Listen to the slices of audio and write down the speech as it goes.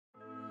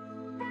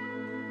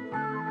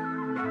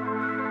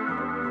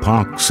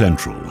Park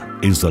Central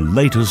is the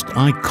latest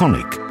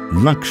iconic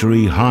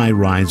luxury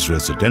high-rise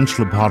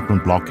residential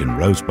apartment block in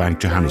Rosebank,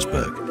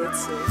 Johannesburg.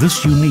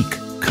 This unique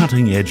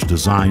cutting-edge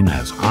design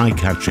has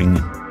eye-catching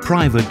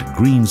private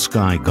green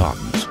sky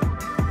gardens,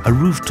 a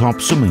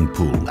rooftop swimming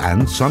pool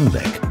and sun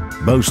deck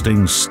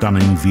boasting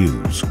stunning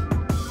views.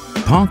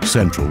 Park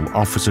Central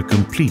offers a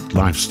complete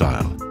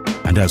lifestyle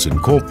and has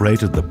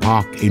incorporated the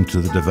park into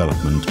the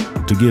development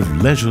to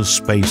give leisure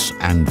space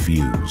and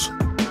views.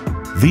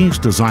 These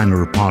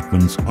designer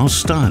apartments are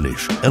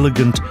stylish,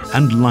 elegant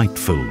and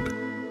light-filled,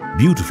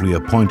 beautifully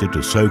appointed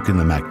to soak in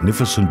the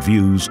magnificent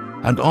views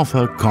and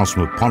offer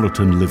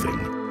cosmopolitan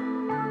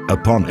living.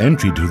 Upon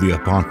entry to the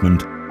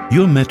apartment,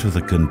 you're met with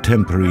a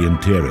contemporary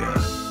interior.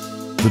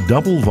 The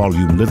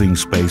double-volume living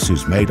space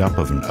is made up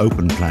of an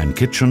open-plan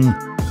kitchen,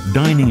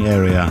 dining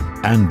area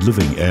and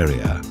living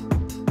area.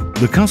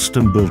 The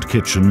custom-built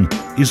kitchen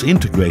is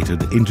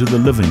integrated into the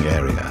living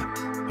area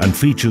and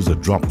features a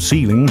drop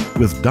ceiling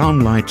with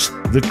downlights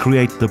that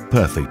create the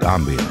perfect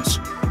ambience.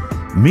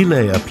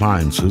 Miele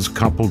appliances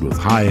coupled with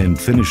high-end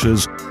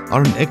finishes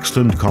are an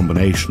excellent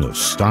combination of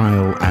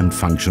style and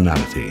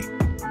functionality.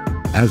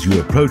 As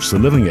you approach the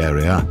living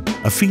area,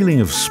 a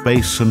feeling of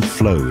space and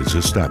flow is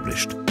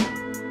established.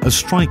 A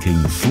striking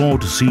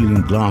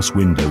floor-to-ceiling glass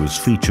window is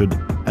featured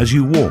as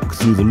you walk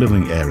through the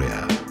living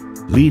area,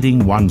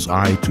 leading one's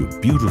eye to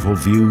beautiful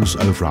views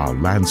over our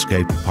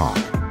landscaped park.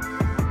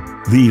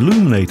 The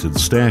illuminated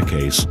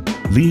staircase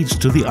leads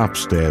to the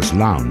upstairs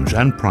lounge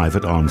and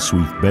private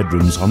ensuite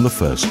bedrooms on the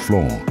first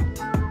floor.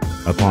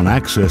 Upon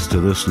access to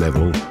this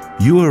level,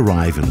 you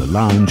arrive in the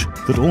lounge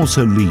that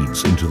also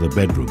leads into the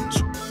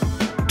bedrooms.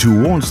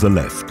 Towards the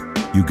left,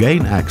 you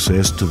gain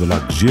access to the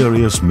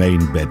luxurious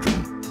main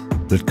bedroom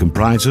that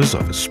comprises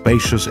of a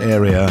spacious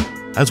area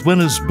as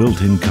well as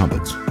built-in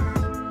cupboards.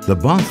 The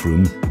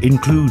bathroom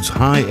includes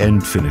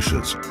high-end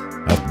finishes,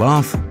 a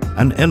bath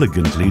and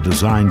elegantly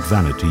designed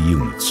vanity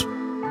units.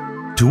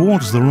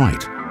 Towards the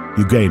right,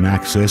 you gain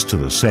access to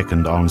the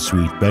second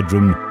ensuite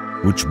bedroom,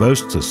 which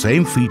boasts the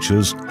same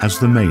features as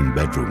the main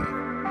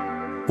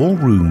bedroom. All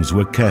rooms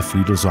were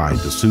carefully designed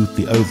to suit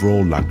the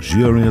overall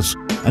luxurious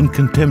and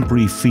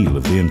contemporary feel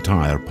of the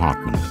entire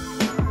apartment.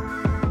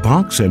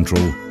 Park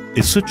Central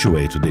is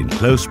situated in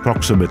close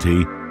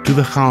proximity to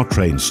the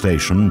Gautrain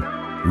station,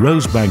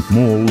 Rosebank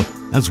Mall,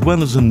 as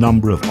well as a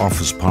number of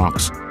office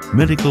parks,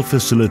 medical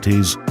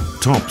facilities,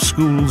 top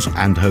schools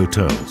and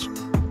hotels,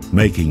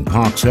 making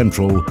Park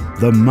Central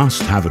the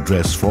must-have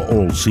address for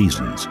all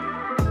seasons,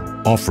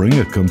 offering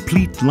a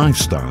complete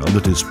lifestyle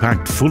that is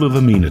packed full of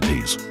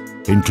amenities,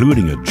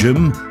 including a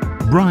gym,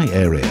 braai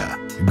area,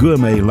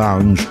 gourmet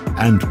lounge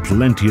and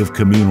plenty of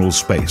communal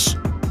space.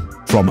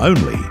 From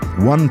only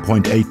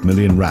 1.8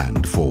 million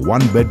rand for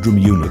one-bedroom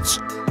units,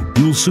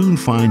 you'll soon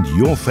find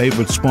your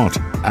favorite spot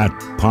at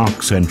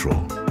Park Central.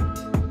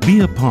 Be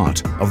a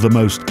part of the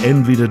most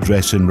envied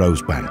address in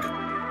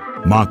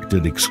Rosebank,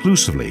 marketed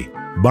exclusively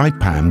by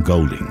Pam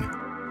Golding.